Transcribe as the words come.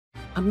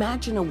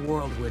Imagine a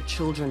world where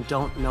children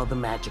don't know the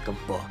magic of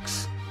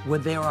books, where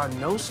there are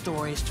no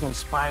stories to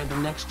inspire the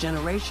next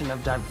generation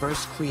of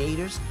diverse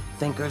creators,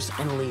 thinkers,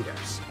 and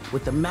leaders.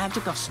 With the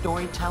magic of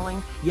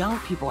storytelling, young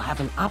people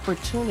have an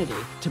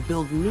opportunity to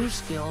build new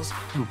skills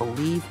and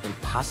believe in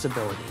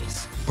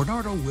possibilities.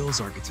 Bernardo Wills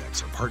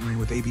Architects are partnering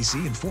with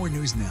ABC and 4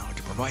 News Now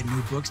to provide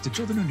new books to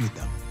children who need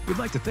them. We'd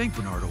like to thank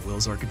Bernardo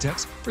Wills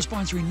Architects for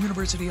sponsoring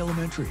University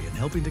Elementary and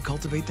helping to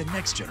cultivate the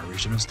next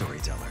generation of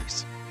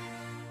storytellers.